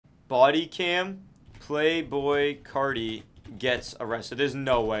Body cam, Playboi Carti gets arrested. There's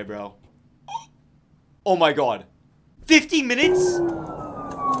no way, bro. Oh my god. 50 minutes?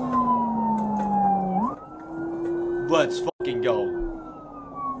 Let's fucking go.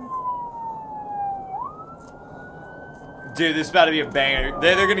 Dude, this is about to be a banger.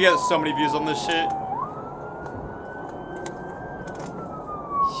 They're gonna get so many views on this shit.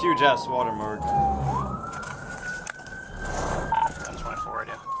 Huge ass watermark. 10:24,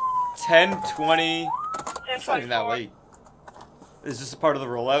 yeah. 10:20. It's not even that late. Is this a part of the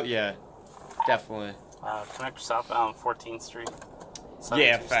rollout? Yeah, definitely. Connector southbound 14th Street.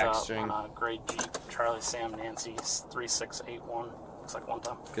 Yeah, fact string. On a gray Jeep, Charlie Sam Nancy 3681. Looks like one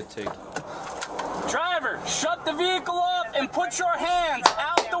time. Good take. Driver, shut the vehicle off and put your hands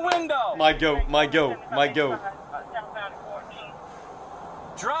out the window. My goat, my goat, my goat.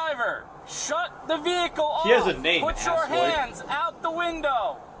 Driver, shut the vehicle off. He has a name, Put your hands out the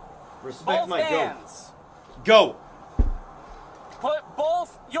window. Respect both my hands. Go. Put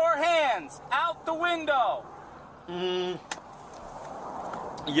both your hands out the window.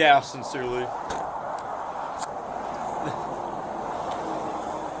 Yeah, sincerely.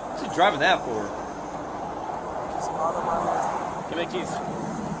 What's he driving that for? Give me the keys.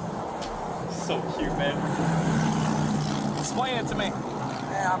 So cute, man. Explain it to me.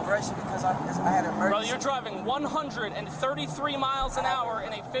 Man, I'm rushing because I had an emergency. Brother, you're driving 133 miles an hour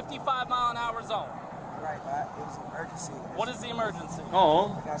in a 55-mile-an-hour zone. Right, but it was an emergency. What is the emergency?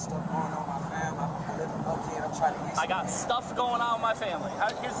 Oh. I got stuff going on with my family. I live in Oak Kid. I'm trying to get I got stuff going on with my family.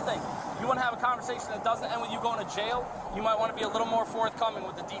 Here's the thing. You want to have a conversation that doesn't end with you going to jail, you might want to be a little more forthcoming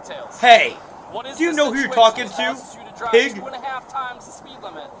with the details. Hey! What is Do you know who you're talking to? You to drive Pig? 2.5 times the speed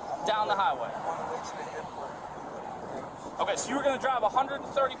limit down the highway. Okay, so you were going to drive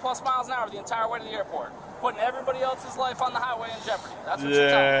 130 plus miles an hour the entire way to the airport, putting everybody else's life on the highway in jeopardy. That's what you're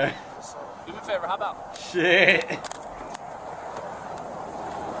telling me. Do me a favor, how about? Shit.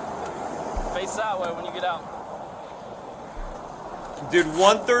 Face that way when you get out. Dude,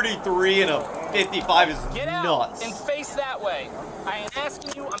 133 and a 55 is Get out nuts. and face that way. I ain't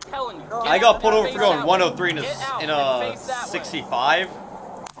asking you, I'm telling you. I got pulled over for going 103 in a 65.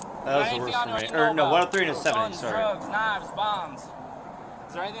 That was the worst for me. Or no, 103 and a 70, sorry. Drugs, knives, bombs.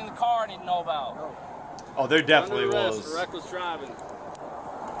 Is there anything in the car I need to know about? Oh, there definitely Under arrest was. for reckless driving.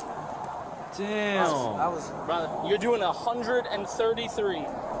 Damn. Brother, you're doing 133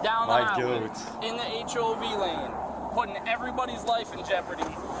 down the highway in the HOV lane, putting everybody's life in jeopardy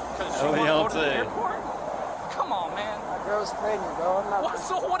because you want to go to the airport? Come on, man. My girl's pregnant, bro. I'm not.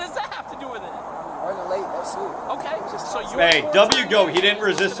 So what does that have to do with it? I'm running late. That's it. Okay. So you. Hey, W go. He didn't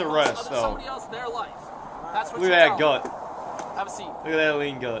resist arrest, though. Somebody else, their life. That's what. Look at that gut. Have a seat. Look at that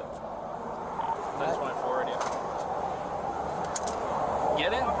lean gut. 10:24 already.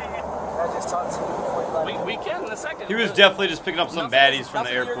 Get in. I just talked to you before you left. We can in a second. He was definitely just picking up some baddies from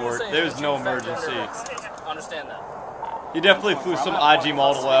the airport. There was no emergency. Understand that. He definitely flew some IG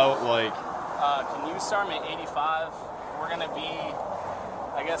model out, like. Can you start me at 85? We're gonna be,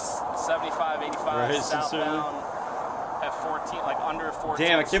 I guess, 75, 85 Right, southbound at 14, like under 14.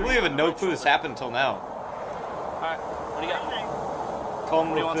 Damn, I can't believe I have no clue this happened until now. All right, what do you got? Calm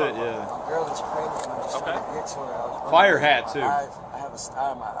the fit, yeah. My girl is pregnant. I'm just trying to get to her. Fire hat too. I have a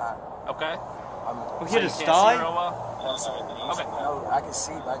sty in my eye. Okay. We hit a sty? Okay. No, I can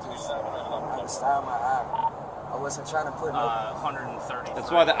see, but I have a sty in my eye. I wasn't trying to put 130. That's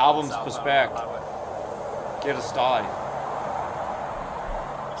why the album's pushed back. Get a sty.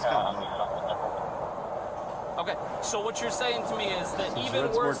 Okay, so what you're saying to me is that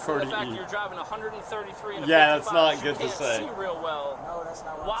even worse than the fact you're driving 133 and a 55, that's not good to say. You can't see real well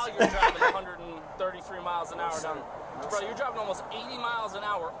while you're driving 133 miles an hour down. Bro, you're driving almost 80 miles an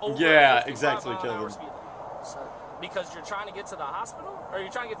hour over exactly, Kevin. Because you're trying to get to the hospital? Or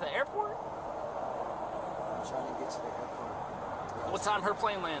you're trying to get to the airport? I'm trying to get to the airport. What time her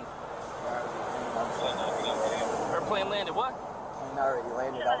plane landed? Her plane landed what? Plane already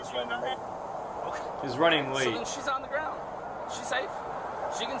landed. I was running late. Okay. He's running late. So then she's on the ground. She's safe.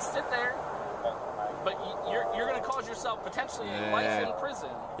 She can sit there. But you're going to cause yourself potentially a life in prison.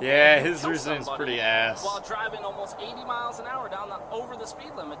 Yeah, his reasoning's pretty ass. While driving almost 80 miles an hour over the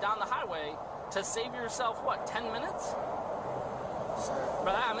speed limit down the highway to save yourself, what, 10 minutes?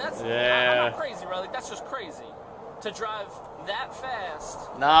 But I mean, that's, I'm not crazy, bro. Like, that's just crazy. To drive that fast.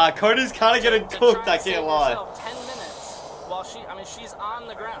 Nah, Carti's kind of getting cooked, I can't lie. 10 minutes while she's on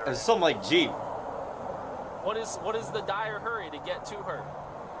the ground. It's something like Jeep. What is the dire hurry to get to her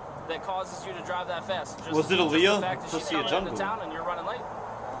that causes you to drive that fast? Was it Aaliyah? The fact that she's coming into town and you're running late?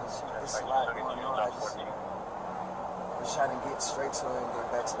 was trying to get straight to it and get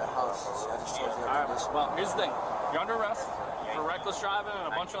back to the house. So I just told you. All right. Well, here's the thing. You're under arrest for reckless driving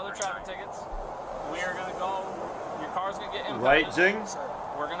and a bunch of other traffic tickets. We are gonna go. Your car's gonna get impounded. Right, Jing?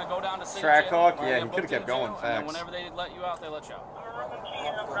 We're gonna go down to St. Trackhawk. Yeah, he could have kept going. Facts. Whenever they let you out, they let you out.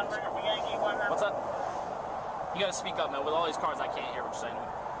 What's up? You gotta speak up, man. With all these cars, I can't hear what you're saying.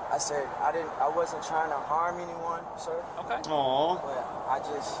 I said I wasn't trying to harm anyone, sir. Okay. Aww. But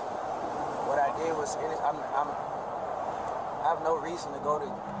what I did was, I have no reason to go to.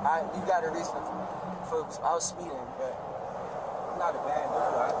 You got a reason for I was speeding, but I'm not a bad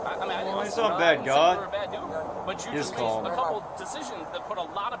dude. He's not a bad guy. You're a bad dude, but you just made a couple decisions that put a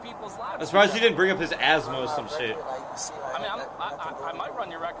lot of people's lives. I'm surprised he didn't bring up his asthma or some shit. I mean, I might run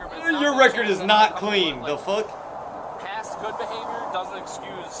your record, but your record is not clean. The fuck? Past good behavior doesn't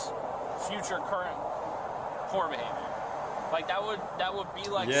excuse future current poor behavior. Like that would be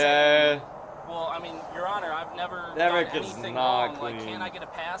like saying, well, I mean, Your Honor, I've never done anything wrong. Clean. Like, can't I get a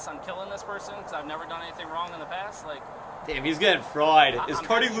pass on killing this person because I've never done anything wrong in the past? Like, damn, he's getting fried. Is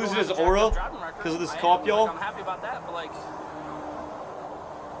Carti losing his aura because of this cop, y'all? I'm happy about that, but like,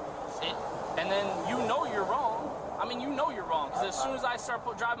 and then you know you're wrong. I mean, you know you're wrong because as soon as I start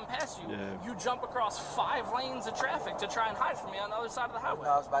driving past you, you jump across 5 lanes of traffic to try and hide from me on the other side of the highway.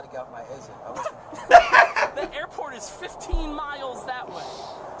 I was about to get off my exit. The airport is 15 miles that way.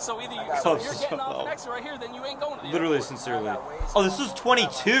 So either you're getting off the exit right here, then you ain't going to the literally, airport. sincerely. Oh, this was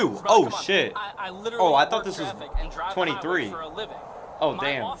 22. Oh, shit. I literally I thought this was and drive 23. for a living. Oh, my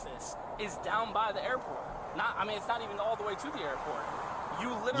damn. My office is down by the airport. I mean, it's not even all the way to the airport.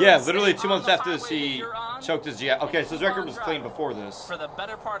 You literally 2 months after this, he choked his GI. Okay, so his record was clean before this. For the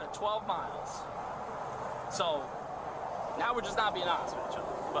better part of 12 miles. So, now we're just not being honest with each other.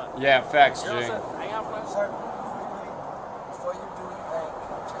 But yeah, facts, Jing. Hang out for a Sir, before you do anything,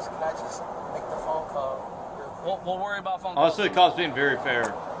 can I just make the phone call real quick? We'll worry about phone calls. Honestly, the cop's being very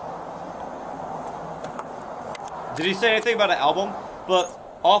fair. Did he say anything about an album? But,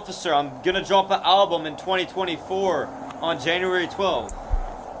 officer, I'm gonna drop an album in 2024 on January 12th.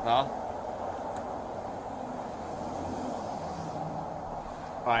 Huh?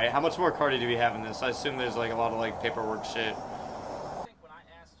 Alright, how much more Carti do we have in this? I assume there's like a lot of like paperwork shit. I think when I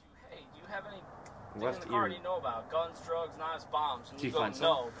asked you, hey, do you have anything in the car you know about? Guns, drugs, knives, bombs. And you go,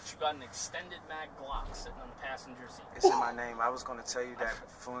 no, but you got an extended mag Glock sitting on the passenger seat. It's in my name. I was going to tell you that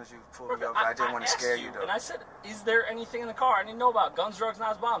as soon as you pulled me over. I didn't want to scare you, though. And I said, is there anything in the car I didn't know about? Guns, drugs,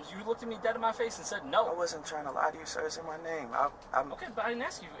 knives, bombs. You looked at me dead in my face and said no. I wasn't trying to lie to you, sir. It's in my name. Okay, but I didn't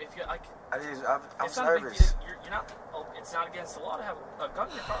ask you if you like. I'm it's nervous. You're not. It's not against the law to have a gun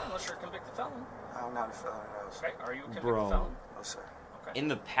in your car unless you're a convicted felon. I'm not a felon, no, sir. Okay, are you a convicted felon? No, sir. Okay. In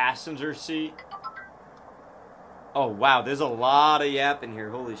the passenger seat? Oh, wow. There's a lot of yap in here.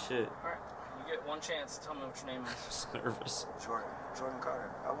 Holy shit. All right. You get one chance. Tell me what your name is. I'm nervous. Jordan Carter.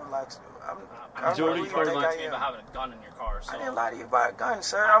 I wouldn't lie to you. Jordan Carter. Lied to me about having a gun in your car. So. I didn't lie to you about a gun,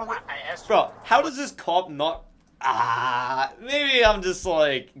 sir. I asked you. Bro, how does this cop not... maybe I'm just,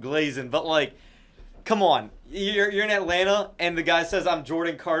 like, glazing, but, like, come on. You're in Atlanta, and the guy says, I'm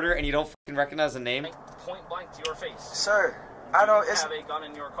Jordan Carter, and you don't fucking recognize the name? Point blank to your face. Sir, I don't... You have a gun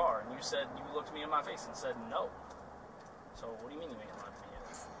in your car, and you looked me in my face and said no. So, what do you mean you ain't lying to me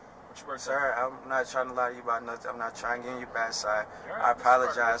yet? What's your birthday? Sir, I'm not trying to lie to you about nothing. I'm not trying to get in your bad side. Right. I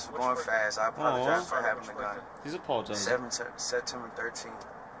apologize for going fast. I apologize for having the gun. He's apologizing. September 13th.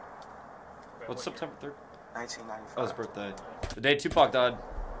 What's September 3rd? 1995. Oh, his birthday. The day Tupac died.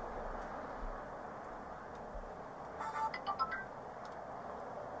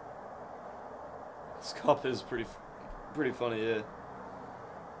 This cop is pretty funny, yeah.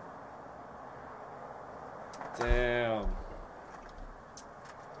 Damn.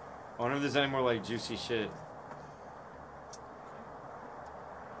 I wonder if there's any more, like, juicy shit.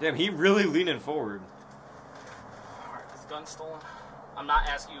 Damn, he really leaning forward. Alright, is the gun stolen? I'm not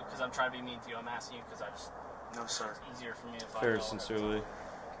asking you because I'm trying to be mean to you. I'm asking you because I just... No, sir. It's easier for me if Fair, sincerely.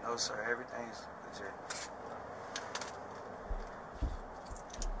 No, sir. Everything's legit.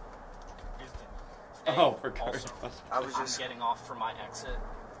 Oh, for Carti. I'm getting off from my exit.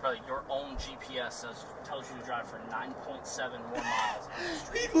 Probably your own GPS tells you to drive for 9.7 more miles.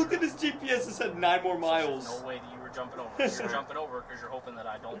 He looked at his GPS and said 9 more miles. There's no way that you were jumping over. You're jumping over because you're hoping that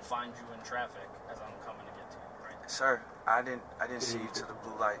I don't find you in traffic as I'm coming to get to you, right? Sir, I didn't see you to the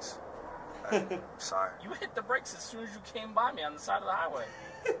blue lights. I'm sorry. You hit the brakes as soon as you came by me on the side of the highway.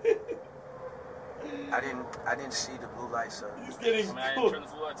 I didn't see the blue lights, sir. He's getting I didn't turn the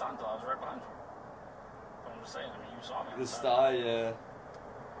blue lights on until I was right behind you. I'm just saying, you saw me. The style, yeah.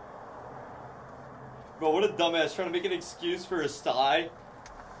 Bro, what a dumbass trying to make an excuse for a sty.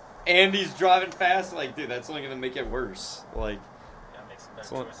 and he's driving fast. Like, dude, that's only gonna make it worse. Like, Yeah, make some better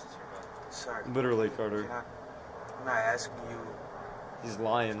choices here, bro. Sorry. Literally, Carter. I'm not asking you. He's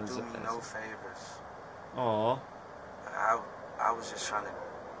lying. Do me no favors. Aw. I was just trying to.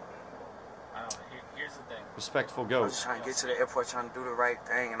 I don't know. Here's the thing. Respectful I goat. was trying to get to the airport, trying to do the right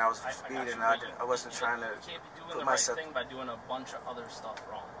thing, and I was speeding. And I wasn't trying to. You can't be doing put the myself. right thing by doing a bunch of other stuff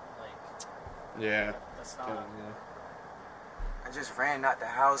wrong. Like, Yeah. that's not. Yeah. I just ran out the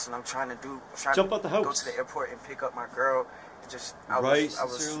house, and I'm trying to Jump out the house. go to the airport and pick up my girl. I was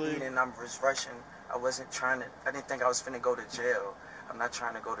speeding. I was rushing. I wasn't trying to. I didn't think I was finna go to jail. I'm not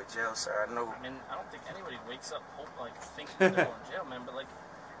trying to go to jail, sir. I know. I mean, I don't think anybody wakes up thinking they're going to jail, man. But like,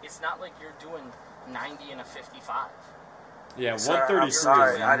 it's not like you're doing 90 and a 55. Yeah, Sir, 133 I'm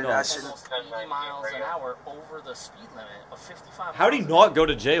sorry. is I nuts. shouldn't. Almost 80 miles an hour over the speed limit of 55. How'd he not go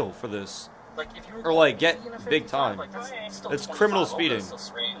to jail for this? Like, if you were Or, like, going get 80 and a big 55, time. Like, that's still It's 25 criminal over, speeding. it's still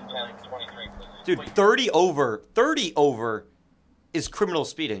speeding, but, like, Dude, 30 over is criminal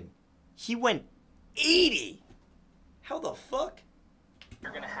speeding. He went 80. How the fuck?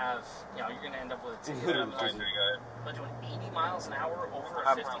 you're gonna have, you're gonna end up with a ticket. Literally. But doing 80 miles an hour over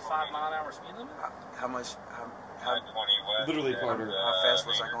a 55 mile an hour speed limit? How much? Literally, Carter. How fast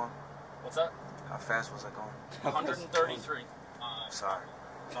was I going? What's that? How fast was I going? 133. Sorry.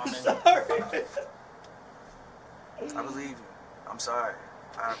 So I'm in, Sorry. I believe you. I'm sorry.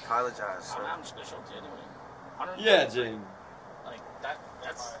 I apologize, sir. I'm just gonna show it to you anyway. Yeah, Jane. Like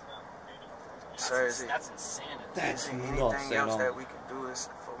that's Sir, is it that's insanity. That's anything nuts. else that we can do is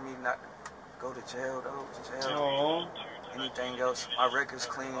for me not go to jail though? Jail. Anything else? My record's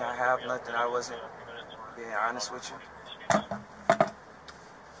clean. I have nothing. I wasn't being honest with you.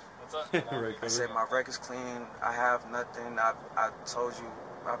 What's up? I said my record's clean. I have nothing. I told you.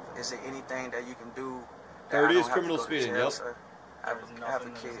 Is there anything that you can do? 30 is criminal speeding. Yep. Sir? I There's have a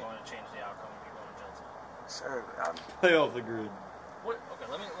nothing kid. that's going to change the outcome of you going to jail tonight. Sir, Play off the grid. Okay,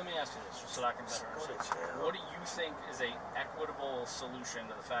 let me ask you this, just so that I can better Go to understand. jail. What do you think is a equitable solution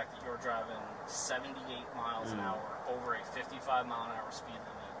to the fact that you're driving 78 miles an hour over a 55 mile an hour speed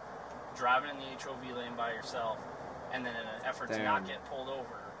limit, driving in the HOV lane by yourself, and then in an effort to not get pulled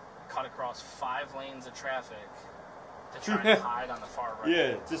over, cut across 5 lanes of traffic to try and hide on the far right?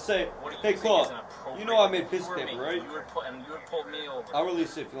 Yeah, just say, What do you hey, think Claude, is an appropriate? you know I made if you piss were paper, me, right? You would pull me over I'll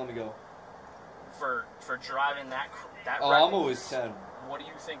release it if you let me go. for driving that Oh, reckless. I'm always 10. What do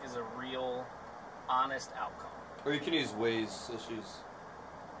you think is a real, honest outcome? Or you can use Waze issues.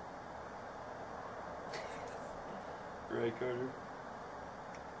 Right, Carter?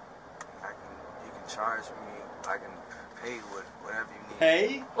 You can charge me. I can pay whatever you need.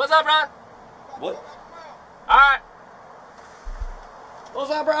 Hey? What's up, bro? What? All right. What's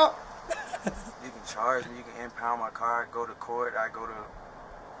up, bro? You can charge me. You can impound my car. Go to court. I go to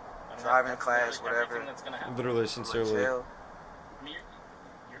And driving that's class, literally whatever. everything that's gonna happen. Literally, go to sincerely. jail. I mean,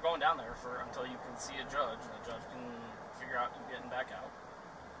 you're going down there until you can see a judge, and the judge can figure out you getting back out.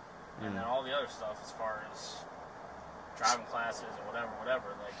 And then all the other stuff, as far as driving classes or whatever.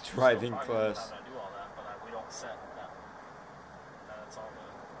 Like Driving still probably class. not gonna do all that, but we don't set that. That's all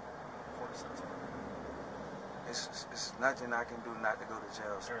the court sets up. It's nothing I can do not to go to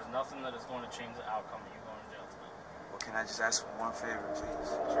jail. Sir. There's nothing that is going to change the outcome of you going to jail tonight. Well, can I just ask for one favor, please?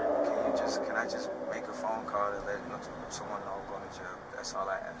 Sure. Can I just make a phone call to let someone know I'm going to jail? That's all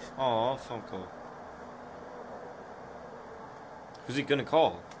I ask. Aw, phone call. Who's he gonna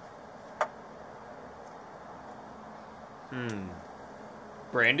call?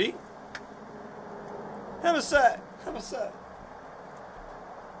 Brandy? Have a sec.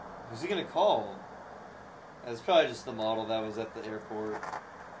 Who's he gonna call? It's probably just the model that was at the airport.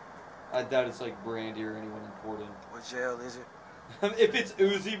 I doubt it's like Brandy or anyone important. What jail is it? If it's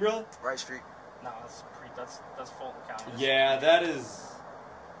Uzi, bro. Wright Street. No, that's Fulton County. Yeah, that is.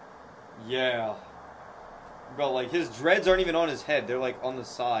 Yeah. Bro, like his dreads aren't even on his head; they're like on the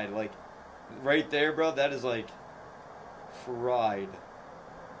side, like right there, bro. That is like fried.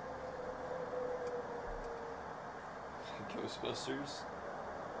 Ghostbusters.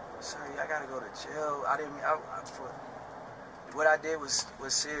 Sorry, I gotta go to jail. I didn't. What I did was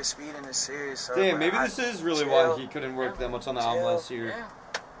serious. Speeding is serious. Sir, Damn, but maybe this is really why he couldn't work that much on the album last year. Yeah.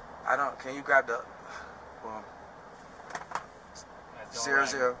 I don't. Can you grab the? Well,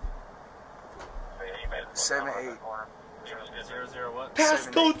 00 78 00 what?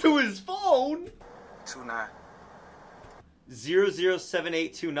 Passcode to his phone. 29.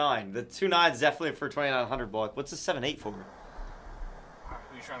 007829. The 29 is definitely for 2900 block. What's the 78 for? Who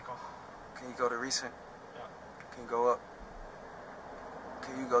you trying to call? Can you go to recent? Yeah. Can you go up?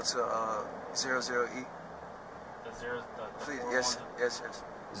 Can you go to 00E? The Please. four Yes. ones Yes. Yes.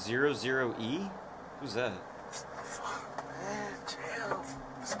 00E? Who's that? Man, jail.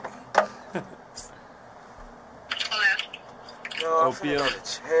 Yo, I'm finna go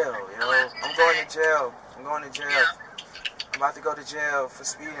to jail, yo. I'm going to jail. I'm going to jail. I'm about to go to jail for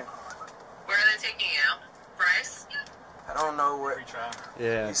speeding. Where are they taking you? Bryce? I don't know what. Pre-trial.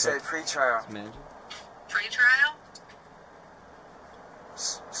 Yeah. You said pre-trial. Pre-trial?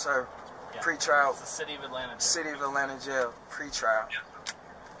 Sir, Yeah. pre-trial. It's the City of Atlanta. City of Atlanta jail. Pre-trial.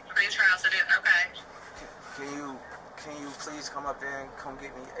 Pre-trial city. Okay. Can you please come up there and come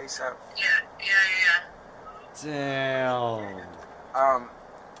get me ASAP? Yeah. Damn.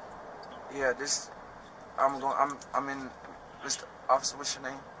 Yeah, this. I'm in. Mr. Officer, what's your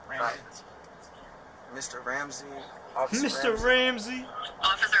name? Ramsey. Mr. Ramsey. Officer Mr. Ramsey.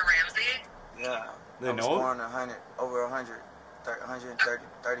 Officer Ramsey? Yeah. They I was know? going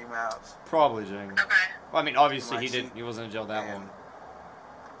 130 miles. Probably, Jang. Okay. Well, I mean, obviously My he Jeep. wasn't in jail that And long.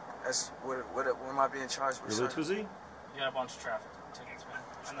 That's what am I being charged with? Really, Sir? Twizzy? You got a bunch of traffic tickets, man.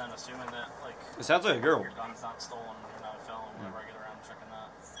 And then assuming that, like, It sounds like a girl. your gun's not stolen, you're not a felon, whenever I get around checking that.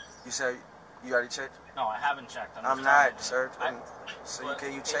 You said you already checked? No, I haven't checked. I'm just not, telling sir. you. So But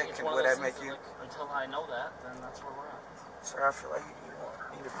can you it's check? one of Would those that make things you? like, until I know that, then that's where we're at. Sir, I feel like you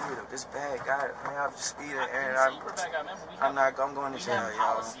need to beat up this bad guy. Man, I'm just speeding, I and didn't say you were a bad guy, man, but we I'm have, not. I'm going to we jail, have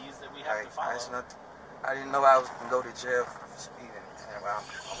y'all. policies that we have Like, to follow. that's nothing. I didn't know I was gonna go to jail for speeding. And I'm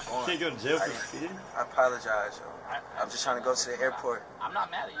going. Can't go to jail for I- speeding? I apologize, yo. I'm just trying to go to the airport. I'm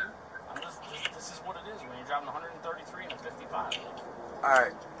not mad at you. This is what it is when you're driving 133 and a 55. All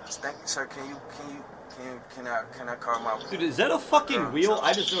right, thank you, sir. Can I call my? Dude, is that a fucking wheel?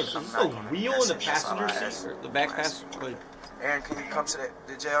 I just noticed. Is I'm this not a gonna wheel in the message, that's all passenger I seat? ask. Or the back passenger? Like, Aaron, can you come to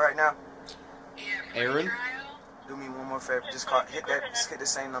the jail right now? Yeah, Aaron? pre-trial? Do me one more favor. Just hit the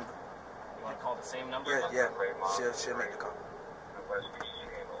same number. You want to call the same number? Yeah. She'll make the call.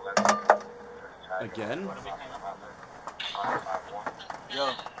 again? What did we hang up on?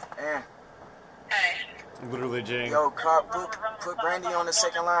 Yo, Aaron. Hey. Literally, Jang. Yo, Carl, put Brandy on the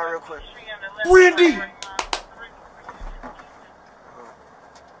second line real quick. Brandy!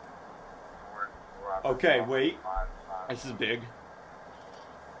 Okay, wait. This is big.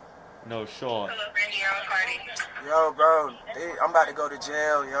 No shot. Hello, Brandy. You're on Carti. Yo, bro, I'm about to go to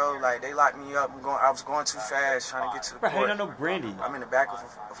jail, yo. Like, they locked me up. I was going too fast trying to get to the Bro, how do you court. not know Brandy? I'm in the back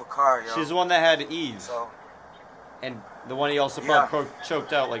of a car, yo. She's the one that had Eve. So, And the one he also probably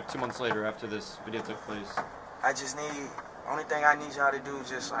choked out like 2 months later after this video took place. I just need, only thing I need y'all to do is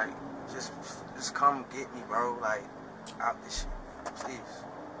just come get me, bro. Like, out this shit, please.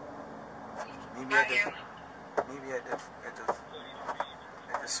 Maybe at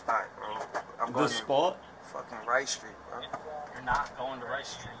the spot, bro. I'm going The spot? to fucking Rice Street, bro. You're not going to Rice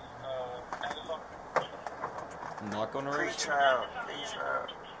Street. Not gonna race? Pre-trial.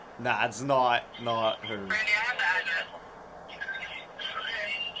 Nah, it's not her. Brandy, I have the address.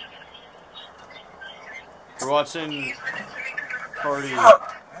 We're watching Carti. Oh,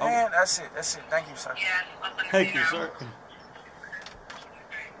 man, that's it. Thank you, sir. Yeah, I'll send it to Thank you, now. sir.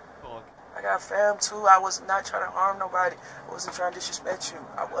 Fuck. I got fam too. I was not trying to harm nobody. I wasn't trying to disrespect you.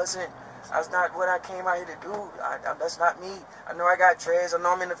 That's not what I came out here to do. That's not me. I know I got dreads. I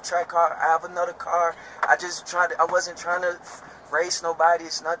know I'm in the track car. I have another car. I wasn't trying to race nobody.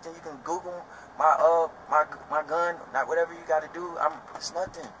 It's nothing. You can Google my gun. Not whatever you got to do. It's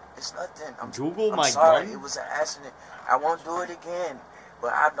nothing. It's nothing. Google I'm my sorry. gun? It was an accident. I won't do it again.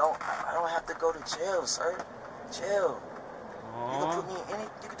 But I don't have to go to jail, sir. Jail. You can put me in any.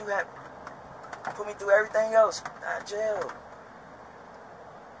 You can do that. Put me through everything else. Not jail.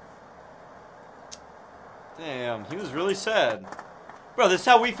 Damn, he was really sad. Bro, this is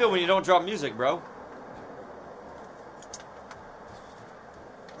how we feel when you don't drop music, bro.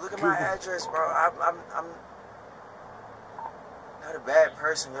 Look at my address, bro. I'm not a bad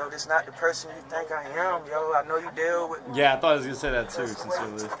person, yo. This not the person you think I am, yo. I know you deal with. Yeah, I thought I was gonna say that too,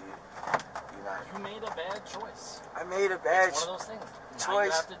 sincerely. You made a bad choice. I made a bad It's one of those things. Now choice.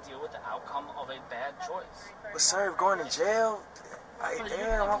 you have to deal with the outcome of a bad choice. But sir, going to jail. But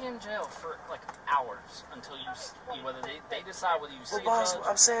you're gonna be in jail for like hours until you see whether they decide whether you see Well, boss, a judge.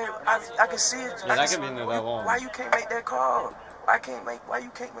 I'm saying or not see a I can judge. see it. Yeah, that could be in there that long. Why you can't make that call? Why you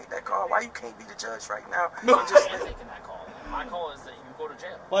can't make that call? Why you can't be the judge right now? No. And just I'm making that call. My call is that you go to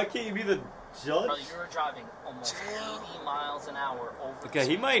jail. Why can't you be the judge? Brother, you're driving almost 80 miles an hour over. Okay,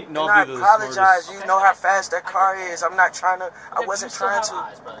 he might and not I be the apologize. smartest. You know how fast that car is. I'm not trying to. I Okay, wasn't you still trying have to.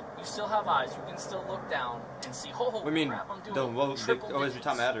 eyes, brother. You still have eyes. You can still look down and see. Oh, I mean, crap, I'm doing the triple always be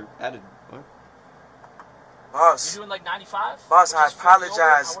digits. time added. What? Boss, You're doing like 95? Boss, which I is 40 over.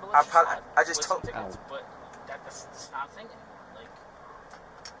 apologize. I would've let you slide I just with told- some tickets, Ow. but that's not thinking. Like,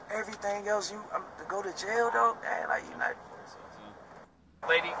 everything else, to go to jail though, man, like you not.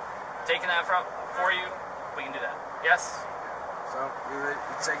 Lady, taking that for you, we can do that. Yes? So, you're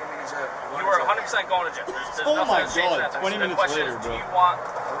taking me to jail. You are 100% going to jail. There's Oh my nothing to change God, that. 20 The minutes question later, is, bro. do you want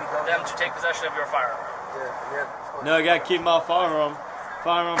them to take possession of your firearm? Yeah. No, I gotta keep my firearm.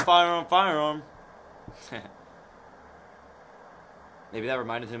 Firearm. Maybe that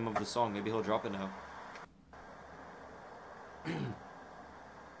reminded him of the song. Maybe he'll drop it now.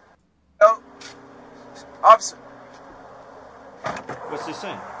 Oh, officer. What's he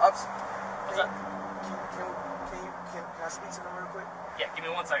saying? Officer. What's that? Can I speak to them real quick? Yeah, give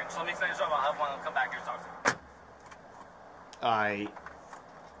me 1 second. Just let me finish up. I'll have one come back here and talk to you. Alright.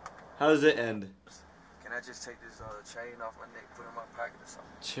 How does it end? Can I just take this chain off my neck, put it in my pocket or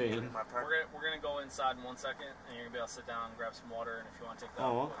something? Chain? We're gonna go inside in 1 second, and you're gonna be able to sit down and grab some water. And if you want to take that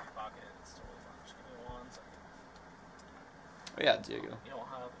Oh. out of your pocket, it's totally fine. Just give me 1 second. Oh, yeah, Diego. You don't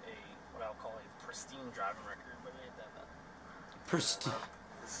have what I'll call a pristine driving record, but it ain't that bad. Pristine.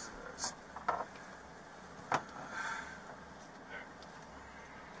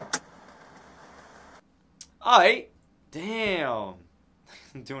 Alright. Damn.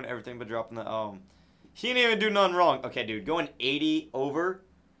 Doing everything but dropping the he didn't even do nothing wrong. Okay, dude, going 80 over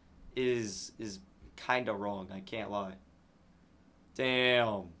is kinda wrong, I can't lie.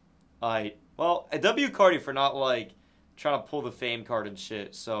 Damn. Alright. Well, a W Carti for not like trying to pull the fame card and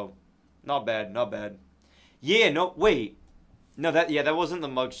shit, so not bad. Yeah, no, wait. No, that wasn't the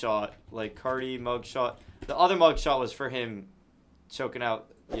mugshot. Like Carti mugshot. The other mugshot was for him choking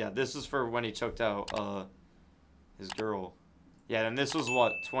out. Yeah, this is for when he choked out his girl. Yeah, and this was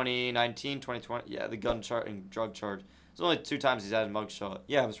what, 2019, 2020? Yeah, the gun charge and drug charge. It's only 2 times he's had a mugshot.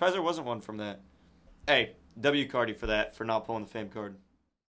 Yeah, I'm surprised there wasn't one from that. Hey, W Carti for that, for not pulling the fame card.